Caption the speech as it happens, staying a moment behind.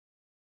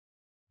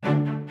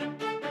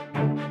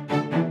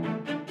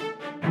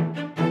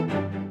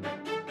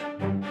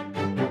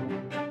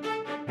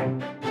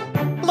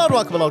Hello and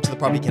welcome along to the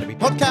Property Academy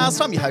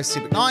podcast. I'm your host,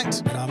 Steve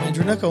McKnight. And I'm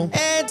Andrew Nicol.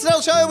 And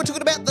today's show, we're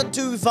talking about the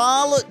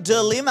Duval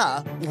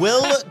dilemma.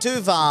 Will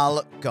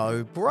Duval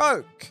go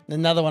broke?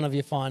 Another one of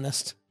your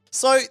finest.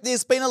 So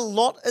there's been a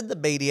lot in the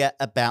media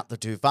about the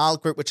Duval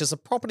Group, which is a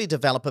property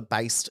developer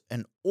based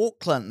in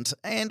Auckland.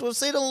 And we've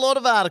seen a lot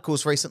of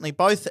articles recently,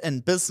 both in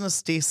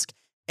Business Desk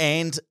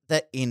and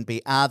the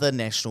NBR, the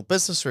National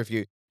Business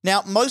Review.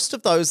 Now, most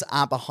of those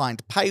are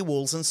behind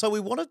paywalls, and so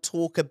we want to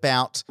talk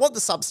about what the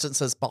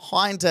substance is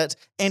behind it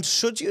and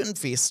should you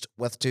invest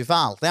with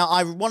Duval. Now,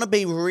 I want to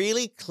be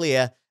really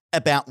clear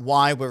about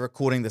why we're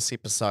recording this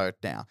episode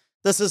now.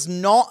 This is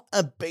not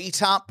a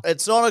beat up.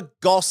 It's not a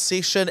goss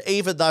session,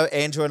 even though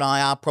Andrew and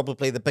I are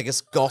probably the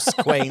biggest goss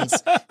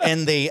queens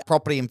in the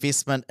property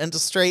investment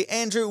industry.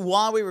 Andrew,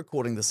 why are we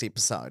recording this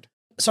episode?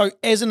 So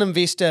as an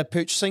investor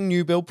purchasing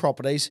new build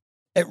properties,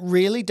 it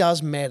really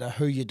does matter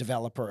who your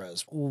developer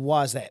is.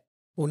 Why is that?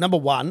 Well, number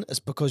one is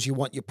because you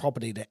want your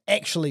property to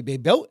actually be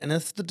built. And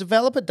if the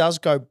developer does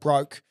go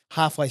broke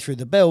halfway through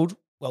the build,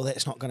 well,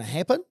 that's not going to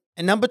happen.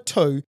 And number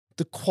two,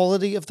 the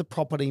quality of the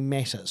property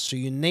matters. So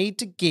you need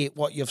to get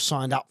what you've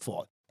signed up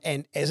for.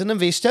 And as an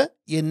investor,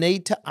 you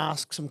need to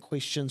ask some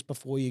questions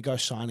before you go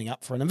signing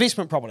up for an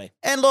investment property.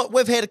 And look,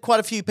 we've had quite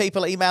a few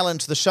people email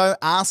into the show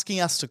asking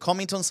us to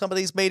comment on some of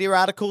these media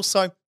articles.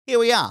 So here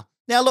we are.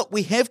 Now, look,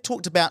 we have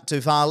talked about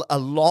Duval a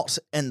lot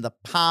in the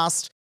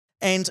past,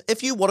 and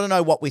if you want to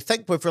know what we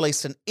think, we've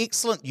released an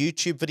excellent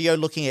YouTube video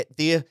looking at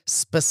their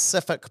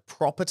specific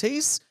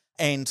properties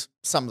and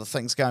some of the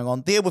things going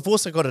on there. We've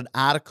also got an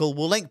article.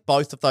 We'll link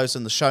both of those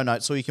in the show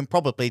notes, or you can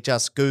probably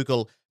just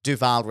Google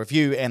Duval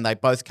Review, and they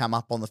both come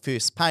up on the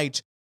first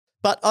page.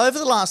 But over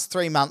the last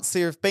 3 months,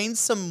 there have been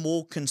some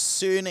more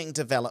concerning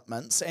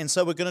developments, and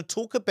so we're going to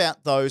talk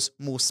about those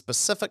more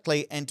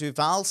specifically and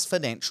Duval's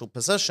financial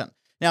position.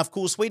 Now, of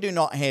course, we do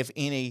not have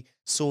any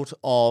sort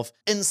of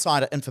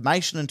insider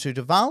information into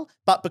Duval,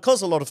 but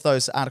because a lot of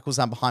those articles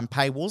are behind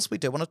paywalls, we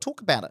do want to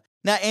talk about it.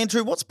 Now,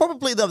 Andrew, what's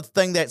probably the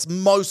thing that's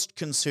most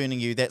concerning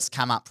you that's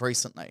come up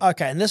recently?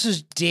 Okay, and this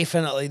is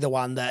definitely the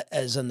one that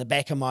is in the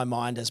back of my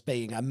mind as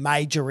being a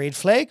major red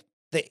flag.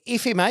 The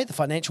FMA, the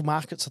Financial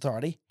Markets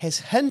Authority, has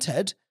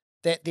hinted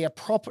that their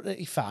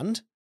property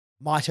fund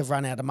might have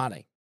run out of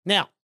money.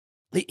 Now,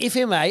 the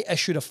FMA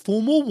issued a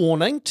formal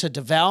warning to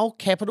Duval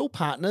Capital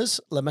Partners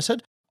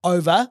Limited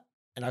over,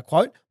 and I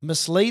quote,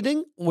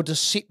 misleading or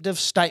deceptive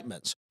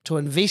statements to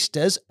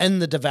investors in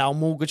the Duval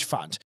Mortgage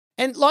Fund.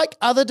 And like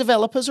other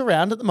developers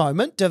around at the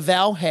moment,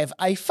 Duval have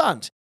a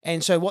fund.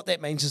 And so what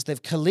that means is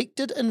they've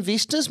collected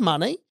investors'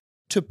 money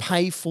to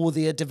pay for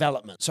their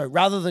development. So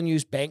rather than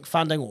use bank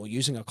funding or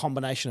using a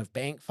combination of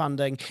bank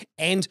funding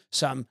and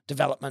some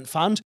development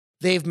fund,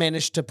 they've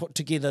managed to put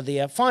together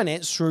their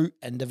finance through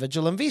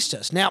individual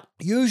investors. Now,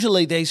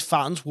 usually these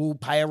funds will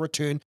pay a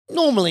return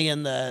normally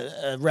in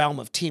the realm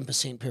of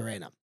 10% per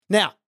annum.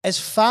 Now, as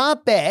far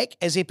back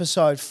as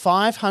episode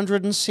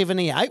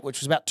 578,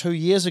 which was about 2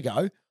 years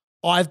ago,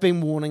 I've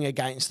been warning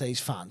against these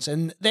funds.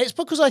 And that's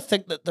because I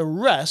think that the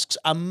risks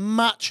are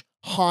much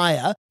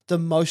higher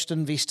than most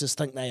investors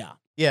think they are.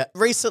 Yeah,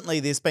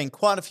 recently there's been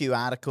quite a few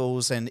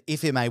articles and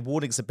FMA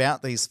warnings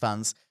about these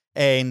funds.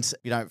 And,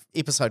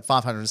 episode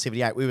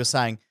 578, we were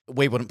saying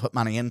we wouldn't put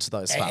money into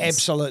those funds.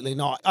 Absolutely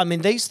not. I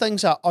mean, these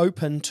things are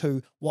open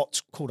to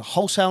what's called a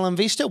wholesale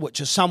investor,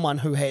 which is someone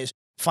who has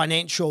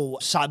financial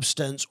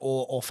substance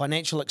or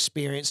financial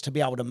experience to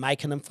be able to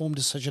make an informed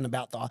decision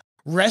about the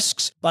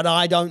risks. But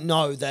I don't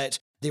know that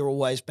there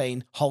always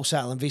been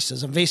wholesale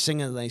investors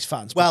investing in these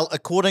funds. Well,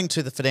 according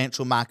to the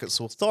Financial Markets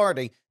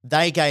Authority,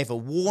 they gave a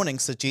warning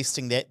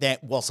suggesting that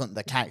that wasn't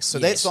the case. So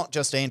That's not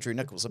just Andrew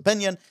Nicol's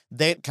opinion.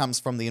 That comes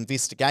from the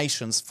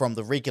investigations from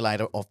the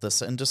regulator of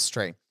this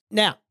industry.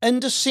 Now, in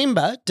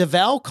December,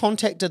 Duval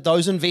contacted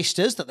those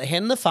investors that they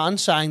had in the fund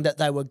saying that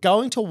they were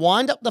going to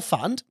wind up the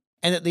fund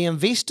and that the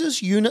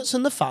investors' units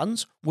in the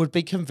funds would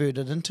be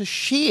converted into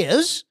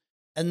shares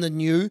in the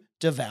new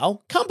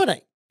Duval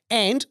company,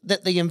 and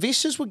that the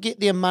investors would get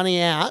their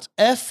money out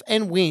if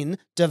and when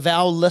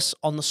Duval lists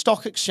on the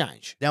stock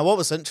exchange. Now, what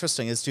was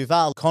interesting is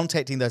Duval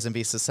contacting those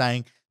investors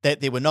saying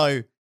that there were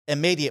no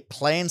immediate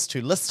plans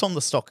to list on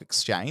the stock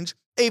exchange,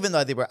 even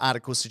though there were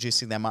articles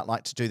suggesting they might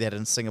like to do that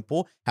in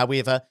Singapore.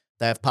 However,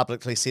 they have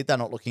publicly said they're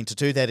not looking to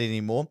do that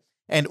anymore.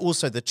 And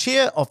also the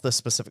chair of the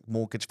specific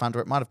mortgage fund, or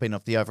it might have been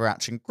of the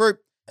overarching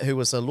group, who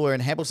was a lawyer in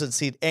Hamilton,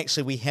 said,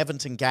 actually, we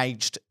haven't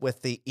engaged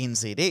with the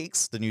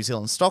NZX, the New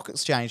Zealand Stock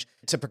Exchange,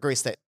 to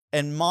progress that.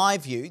 In my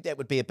view, that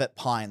would be a bit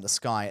pie in the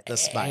sky at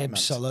this moment.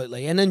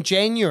 Absolutely. And in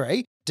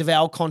January,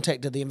 Duval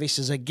contacted the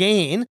investors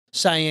again,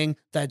 saying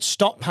they'd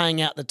stop paying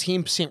out the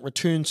 10%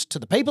 returns to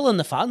the people in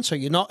the fund, so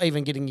you're not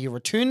even getting your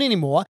return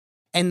anymore,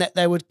 and that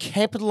they would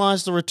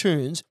capitalise the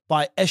returns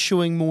by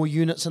issuing more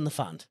units in the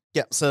fund.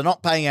 Yeah, so they're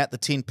not paying out the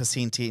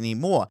 10%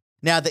 anymore.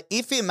 Now, the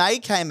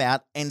FMA came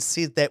out and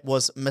said that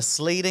was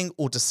misleading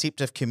or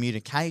deceptive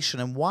communication.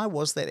 And why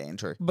was that,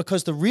 Andrew?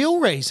 Because the real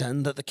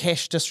reason that the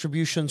cash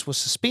distributions were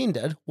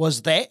suspended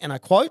was that, and I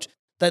quote,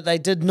 that they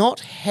did not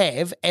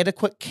have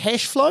adequate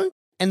cash flow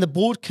and the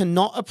board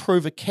cannot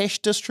approve a cash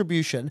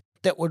distribution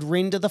that would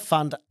render the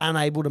fund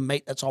unable to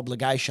meet its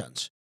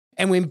obligations.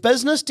 And when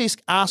Business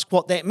Desk asked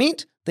what that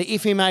meant, the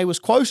FMA was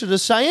quoted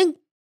as saying,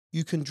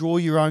 "You can draw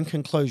your own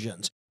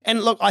conclusions."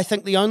 And look, I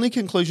think the only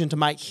conclusion to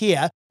make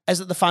here is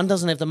that the fund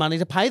doesn't have the money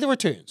to pay the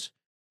returns,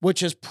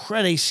 which is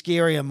pretty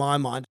scary in my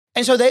mind.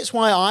 And so that's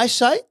why I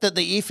say that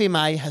the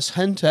FMA has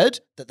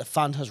hinted that the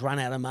fund has run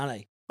out of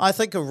money. I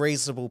think a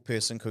reasonable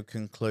person could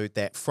conclude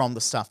that from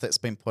the stuff that's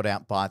been put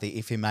out by the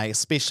FMA,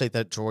 especially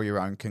that draw your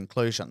own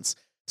conclusions.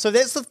 So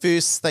that's the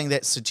first thing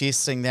that's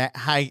suggesting that,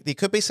 hey, there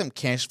could be some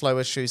cash flow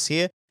issues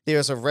here. There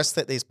is a risk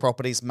that these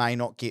properties may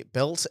not get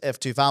built if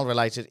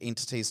Duval-related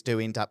entities do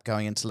end up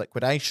going into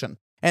liquidation.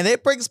 And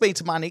that brings me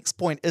to my next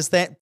point, is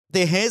that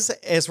there has,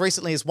 as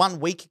recently as 1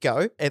 week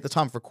ago, at the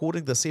time of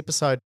recording this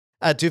episode,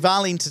 a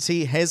Duval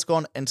entity has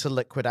gone into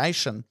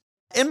liquidation.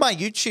 In my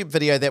YouTube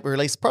video that we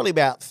released probably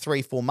about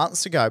 3-4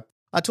 months ago,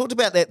 I talked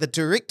about that the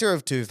director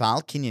of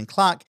Duval, Kenyon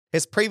Clark,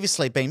 has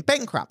previously been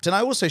bankrupt. And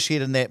I also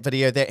shared in that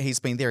video that he's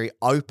been very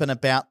open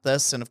about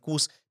this. And of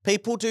course,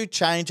 people do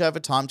change over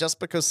time. Just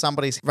because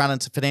somebody's run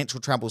into financial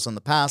troubles in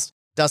the past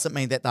doesn't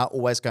mean that they're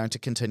always going to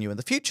continue in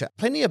the future.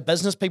 Plenty of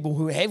business people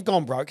who have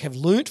gone broke have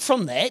learnt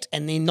from that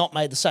and then not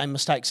made the same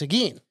mistakes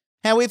again.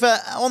 However,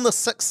 on the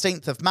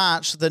 16th of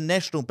March, the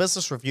National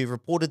Business Review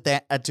reported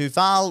that a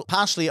Duval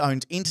partially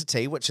owned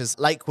entity, which is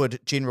Lakewood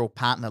General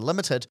Partner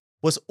Limited,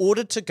 was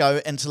ordered to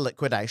go into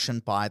liquidation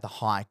by the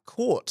High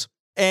Court.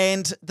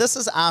 And this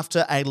is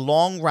after a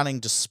long-running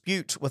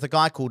dispute with a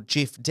guy called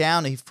Jeff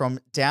Downey from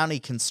Downey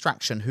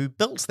Construction, who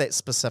built that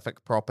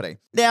specific property.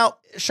 Now,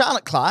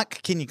 Charlotte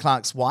Clark, Kenyon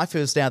Clark's wife, who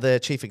is now the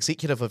chief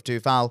executive of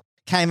Duval,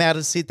 came out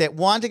and said that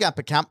winding up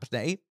a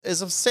company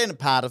is a standard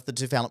part of the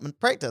development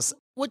practice.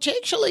 Which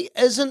actually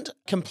isn't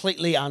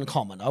completely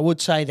uncommon, I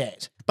would say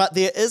that. But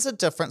there is a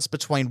difference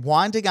between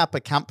winding up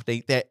a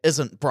company that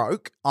isn't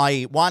broke,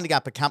 i.e. winding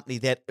up a company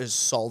that is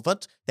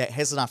solvent, that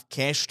has enough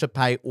cash to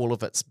pay all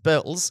of its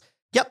bills.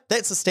 Yep,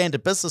 that's a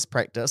standard business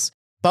practice.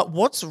 But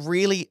what's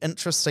really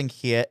interesting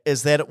here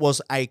is that it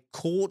was a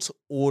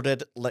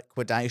court-ordered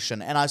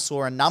liquidation. And I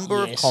saw a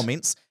number of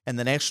comments in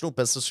the National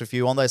Business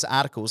Review on those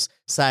articles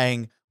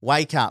saying,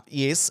 wake up,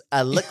 yes,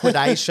 a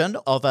liquidation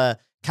of a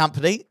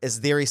company is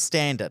very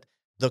standard.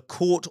 The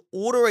court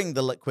ordering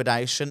the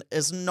liquidation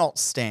is not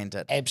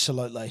standard.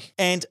 Absolutely.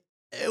 And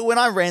when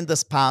I ran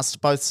this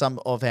past both some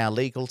of our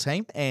legal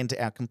team and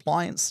our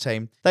compliance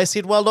team, they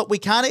said, well, look, we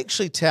can't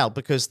actually tell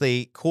because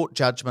the court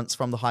judgments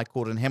from the High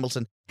Court in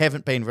Hamilton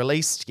haven't been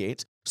released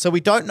yet. So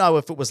we don't know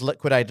if it was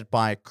liquidated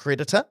by a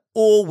creditor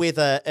or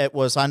whether it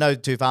was, I know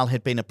Duval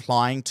had been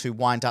applying to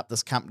wind up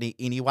this company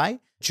anyway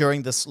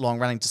during this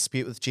long-running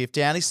dispute with Jeff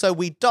Downey. So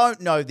we don't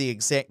know the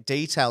exact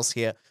details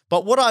here.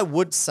 But what I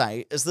would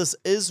say is this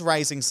is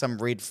raising some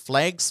red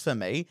flags for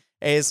me,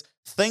 as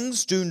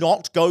things do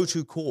not go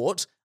to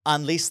court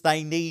unless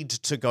they need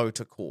to go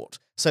to court.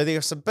 So there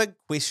are some big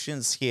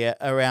questions here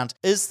around,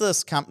 is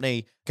this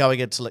company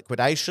going into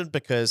liquidation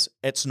because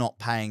it's not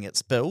paying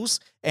its bills?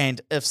 And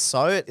if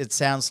so, it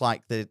sounds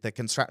like the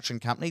construction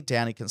company,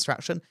 Downey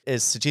Construction,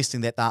 is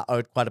suggesting that they're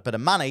owed quite a bit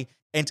of money.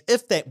 And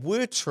if that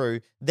were true,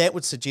 that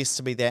would suggest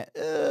to me that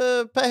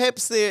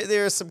perhaps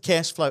there are some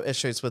cash flow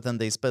issues within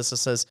these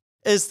businesses.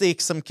 Is there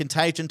some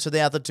contagion to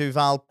the other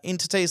Duval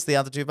entities, the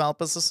other Duval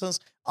businesses?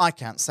 I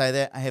can't say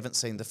that. I haven't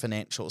seen the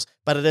financials,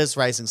 but it is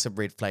raising some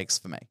red flags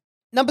for me.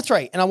 Number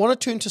 3, and I want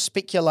to turn to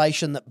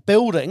speculation that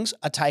buildings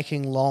are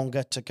taking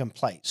longer to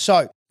complete.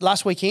 So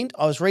last weekend,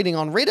 I was reading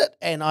on Reddit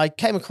and I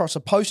came across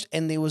a post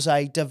and there was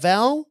a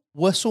Duval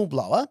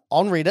whistleblower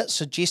on Reddit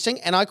suggesting,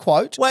 and I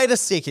quote, wait a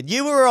second,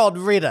 you were on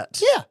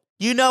Reddit? Yeah.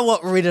 You know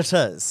what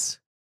Reddit is?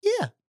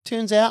 Yeah.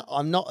 Turns out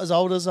I'm not as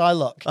old as I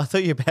look. I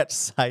thought you were about to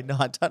say, no,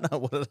 I don't know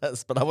what it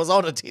is, but I was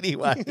on it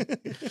anyway.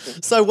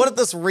 So what did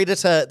this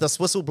Redditor, this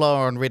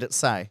whistleblower on Reddit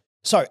say?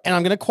 So, and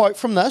I'm going to quote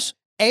from this.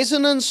 As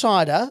an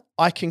insider,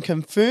 I can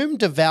confirm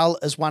Duval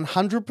is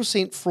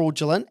 100%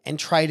 fraudulent and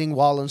trading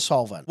while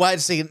insolvent. Wait a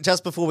second,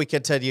 just before we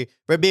continue,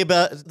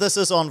 remember, this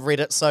is on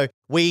Reddit, so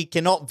we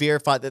cannot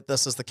verify that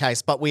this is the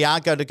case, but we are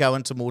going to go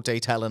into more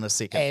detail in a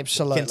second.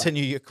 Absolutely.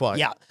 Continue your quote.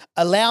 Yeah.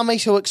 Allow me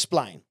to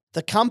explain.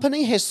 The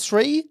company has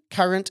 3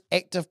 current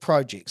active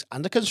projects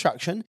under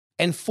construction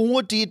and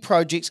 4 dead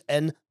projects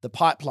in the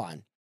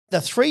pipeline.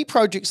 The 3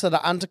 projects that are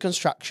under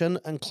construction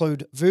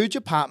include Verge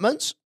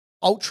Apartments,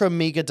 ultra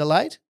mega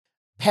delayed,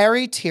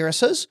 Parry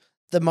Terraces,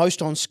 the most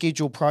on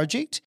schedule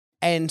project,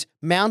 and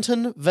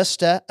Mountain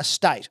Vista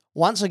Estate,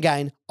 once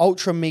again,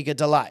 ultra mega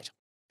delayed.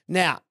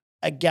 Now,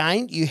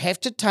 again, you have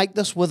to take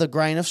this with a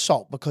grain of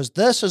salt because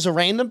this is a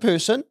random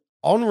person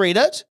on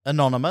Reddit.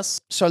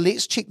 Anonymous. So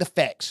let's check the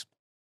facts.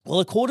 Well,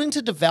 according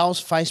to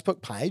Duval's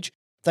Facebook page,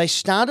 they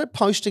started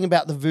posting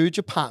about the Verge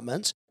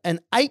Apartments in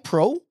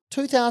April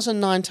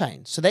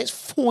 2019. So that's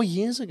 4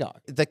 years ago.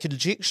 The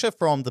conjecture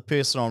from the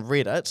person on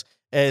Reddit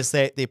is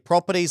that their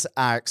properties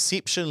are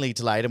exceptionally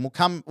delayed, and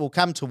we'll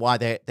come to why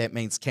that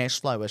means cash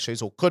flow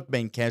issues, or could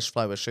mean cash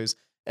flow issues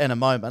in a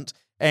moment.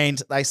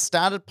 And they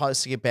started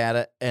posting about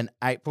it in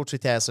April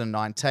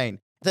 2019.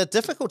 The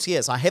difficulty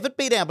is I haven't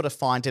been able to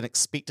find an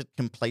expected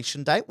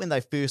completion date when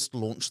they first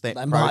launched that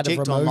They might have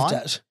project removed online.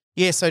 it.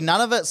 Yeah, so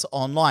none of it's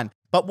online.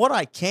 But what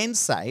I can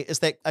say is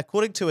that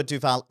according to a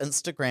Duval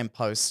Instagram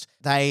post,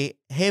 they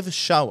have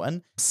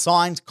shown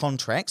signed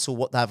contracts, or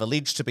what they've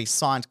alleged to be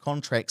signed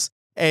contracts,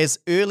 as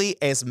early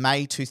as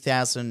May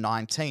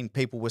 2019.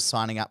 People were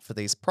signing up for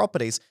these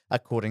properties,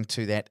 according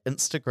to that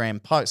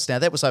Instagram post. Now,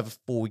 that was over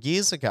 4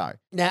 years ago.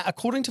 Now,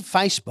 according to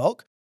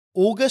Facebook,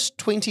 August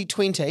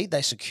 2020,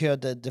 they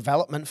secured the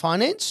development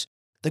finance.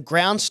 The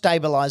ground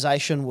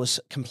stabilisation was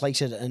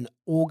completed in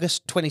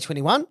August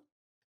 2021.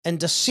 In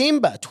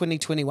December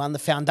 2021, the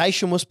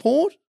foundation was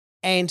poured.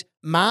 And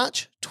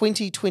March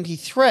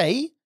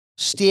 2023,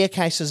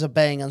 staircases are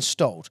being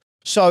installed.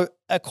 So,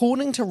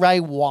 according to Ray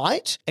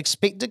White,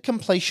 expected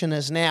completion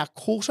is now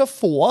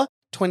Q4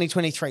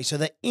 2023, so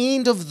the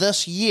end of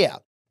this year.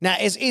 Now,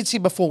 as Ed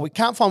said before, we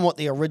can't find what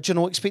the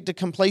original expected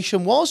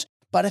completion was,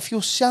 but if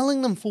you're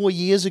selling them 4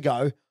 years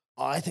ago,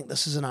 I think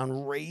this is an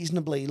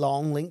unreasonably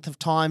long length of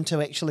time to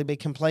actually be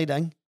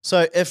completing.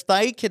 So if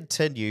they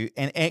continue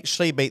and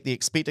actually meet the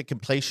expected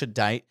completion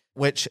date,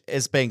 which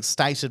is being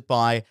stated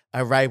by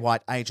a Ray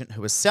White agent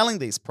who is selling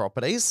these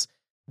properties,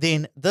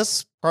 then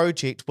this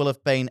project will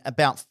have been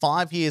about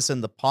 5 years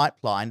in the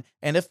pipeline.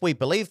 And if we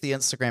believe the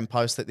Instagram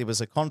post that there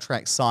was a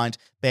contract signed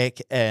back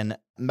in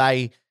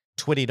May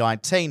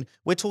 2019,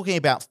 we're talking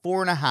about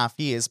 4.5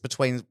 years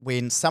between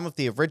when some of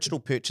the original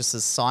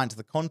purchasers signed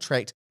the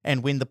contract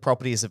and when the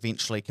property is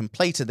eventually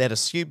completed. That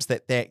assumes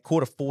that that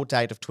Q4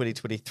 date of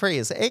 2023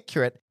 is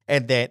accurate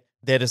and that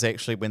is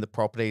actually when the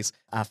properties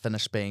are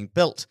finished being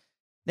built.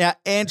 Now,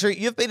 Andrew,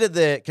 you've been in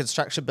the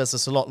construction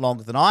business a lot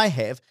longer than I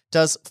have.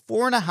 Does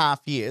 4.5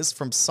 years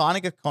from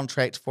signing a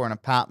contract for an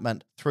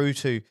apartment through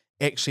to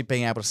actually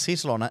being able to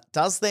settle on it,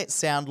 does that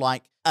sound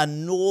like a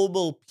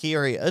normal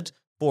period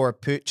for a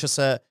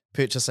purchaser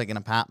purchasing an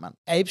apartment?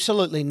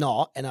 Absolutely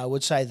not. And I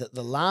would say that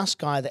the last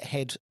guy that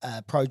had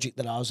a project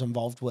that I was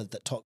involved with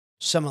that took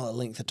similar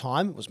length of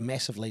time was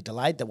massively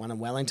delayed, the one in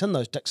Wellington,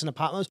 those Dixon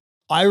apartments.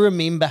 I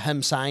remember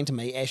him saying to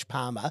me, Ash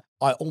Palmer,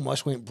 I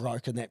almost went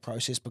broke in that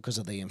process because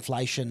of the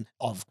inflation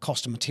of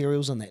cost of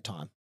materials in that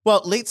time.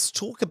 Well, let's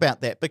talk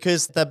about that,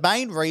 because the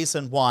main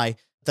reason why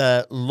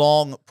the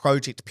long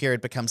project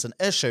period becomes an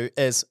issue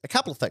is a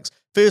couple of things.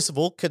 First of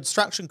all,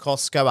 construction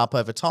costs go up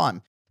over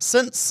time.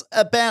 Since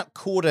about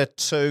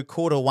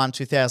Q1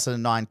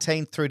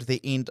 2019 through to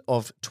the end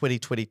of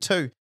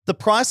 2022, the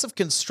price of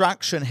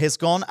construction has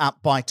gone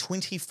up by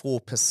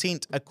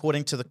 24%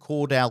 according to the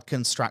Cordell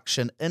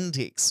Construction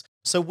Index.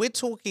 So we're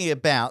talking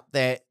about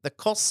that the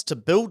cost to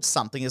build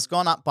something has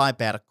gone up by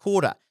about a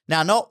quarter.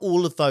 Now, not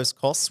all of those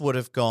costs would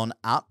have gone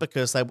up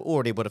because they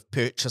already would have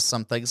purchased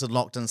some things and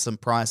locked in some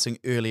pricing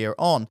earlier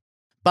on.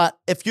 But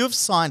if you've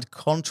signed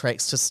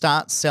contracts to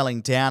start selling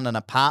down an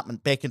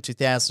apartment back in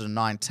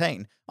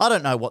 2019, I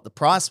don't know what the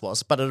price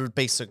was, but it would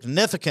be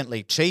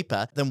significantly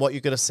cheaper than what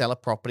you're going to sell a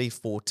property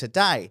for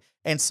today.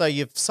 And so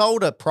you've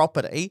sold a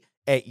property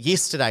at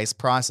yesterday's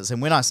prices.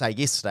 And when I say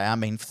yesterday, I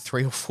mean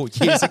 3 or 4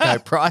 years ago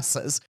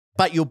prices.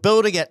 But you're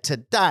building it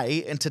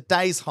today in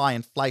today's high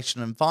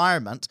inflation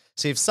environment.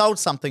 So you've sold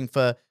something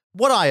for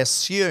what I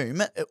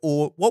assume,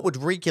 or what would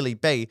regularly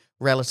be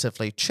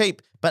relatively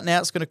cheap, but now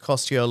it's going to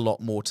cost you a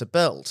lot more to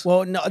build.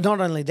 Well, not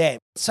only that,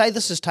 say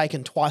this has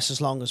taken twice as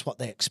long as what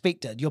they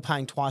expected, you're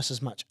paying twice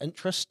as much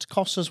interest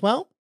costs as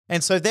well.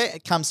 And so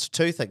that comes to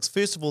two things.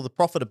 First of all, the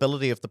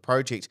profitability of the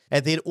project,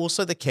 and then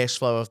also the cash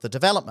flow of the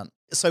development.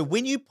 So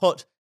when you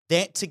put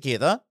that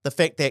together, the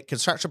fact that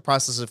construction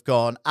prices have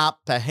gone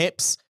up,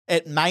 perhaps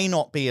it may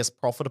not be as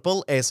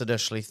profitable as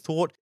initially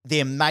thought.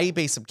 There may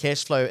be some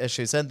cash flow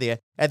issues in there.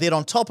 And then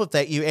on top of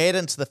that, you add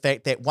into the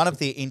fact that one of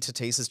their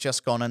entities has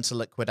just gone into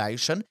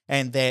liquidation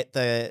and that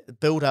the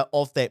builder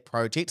of that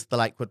project, the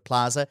Lakewood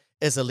Plaza,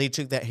 is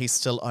alleging that he's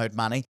still owed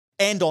money.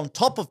 And on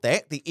top of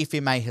that, the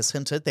FMA has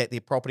hinted that their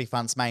property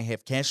funds may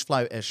have cash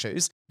flow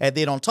issues. And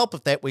then on top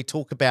of that, we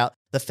talk about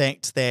the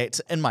fact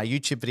that in my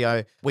YouTube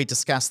video, we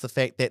discussed the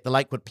fact that the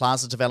Lakewood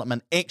Plaza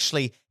development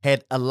actually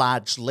had a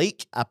large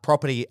leak, a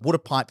property water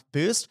pipe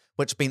burst,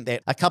 which meant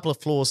that a couple of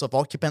floors of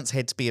occupants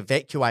had to be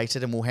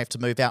evacuated and will have to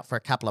move out for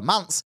a couple of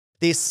months.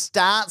 There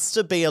starts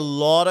to be a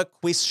lot of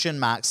question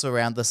marks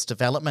around this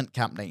development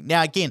company.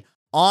 Now, again,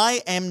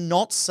 I am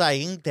not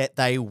saying that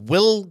they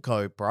will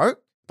go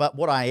broke. But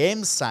what I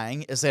am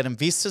saying is that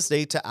investors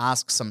need to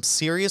ask some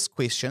serious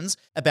questions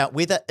about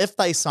whether, if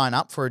they sign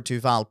up for a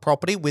Duval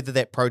property, whether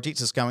that project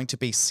is going to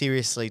be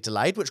seriously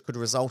delayed, which could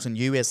result in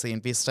you as the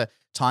investor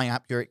tying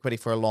up your equity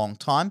for a long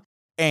time.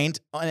 And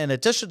in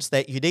addition to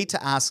that, you need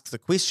to ask the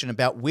question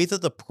about whether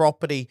the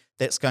property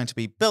that's going to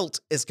be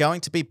built is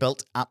going to be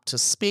built up to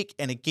spec.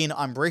 And again,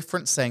 I'm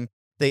referencing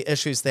the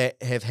issues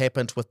that have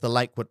happened with the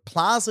Lakewood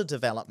Plaza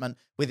development,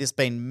 where there's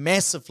been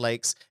massive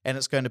leaks and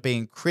it's going to be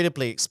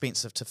incredibly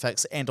expensive to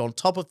fix. And on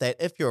top of that,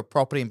 if you're a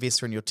property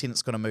investor and your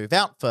tenant's going to move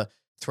out for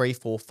 3,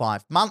 4,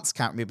 5 months,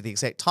 can't remember the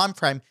exact time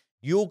frame,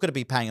 you're going to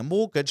be paying a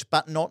mortgage,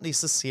 but not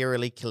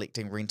necessarily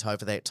collecting rent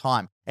over that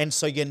time. And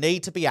so you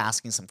need to be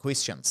asking some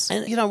questions.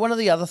 And, one of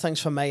the other things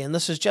for me, and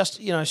this is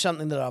just,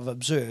 something that I've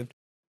observed,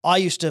 I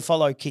used to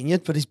follow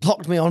Kenyon, but he's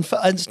blocked me on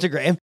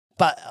Instagram.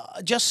 But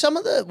just some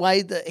of the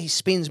way that he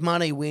spends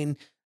money when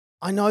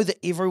I know that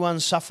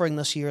everyone's suffering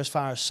this year as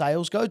far as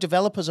sales go.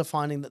 Developers are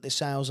finding that their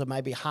sales are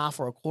maybe half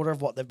or a quarter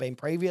of what they've been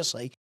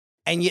previously,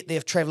 and yet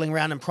they're traveling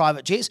around in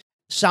private jets.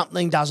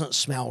 Something doesn't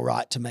smell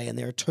right to me, and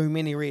there are too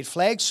many red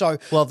flags. So,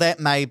 well,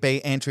 that may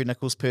be Andrew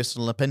Nickolls'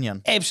 personal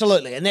opinion.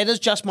 Absolutely, and that is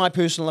just my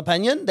personal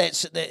opinion. I'm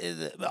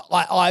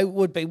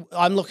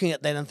looking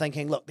at that and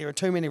thinking, look, there are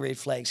too many red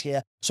flags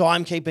here, so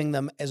I'm keeping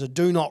them as a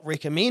do not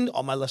recommend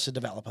on my list of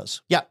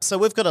developers. Yeah, so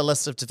we've got a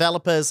list of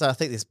developers. I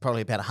think there's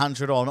probably about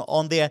 100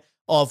 on there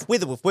of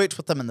whether we've worked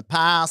with them in the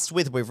past,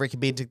 whether we've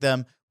recommended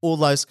them, all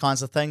those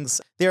kinds of things.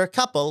 There are a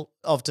couple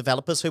of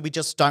developers who we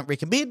just don't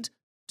recommend.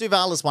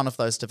 Duval is one of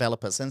those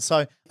developers. And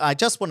so I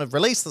just want to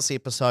release this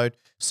episode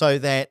so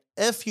that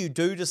if you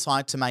do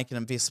decide to make an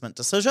investment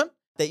decision,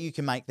 that you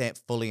can make that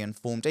fully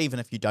informed, even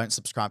if you don't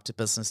subscribe to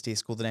Business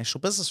Desk or the National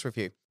Business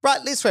Review.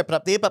 Right, let's wrap it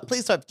up there, but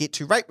please don't forget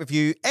to rate,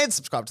 review, and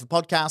subscribe to the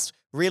podcast.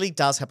 Really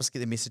does help us get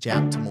the message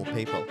out to more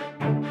people.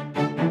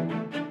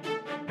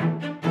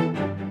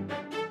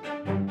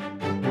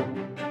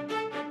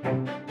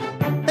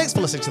 Thanks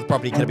for listening to the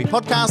Property Academy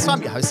podcast.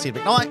 I'm your host, Steve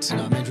McKnight.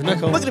 And I'm Andrew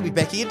Nickolls. We're going to be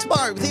back again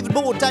tomorrow with even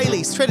more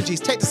daily strategies,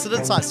 tactics, and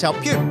insights to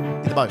help you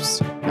be the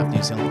most out of the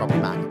New Zealand property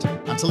market.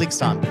 Until next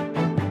time.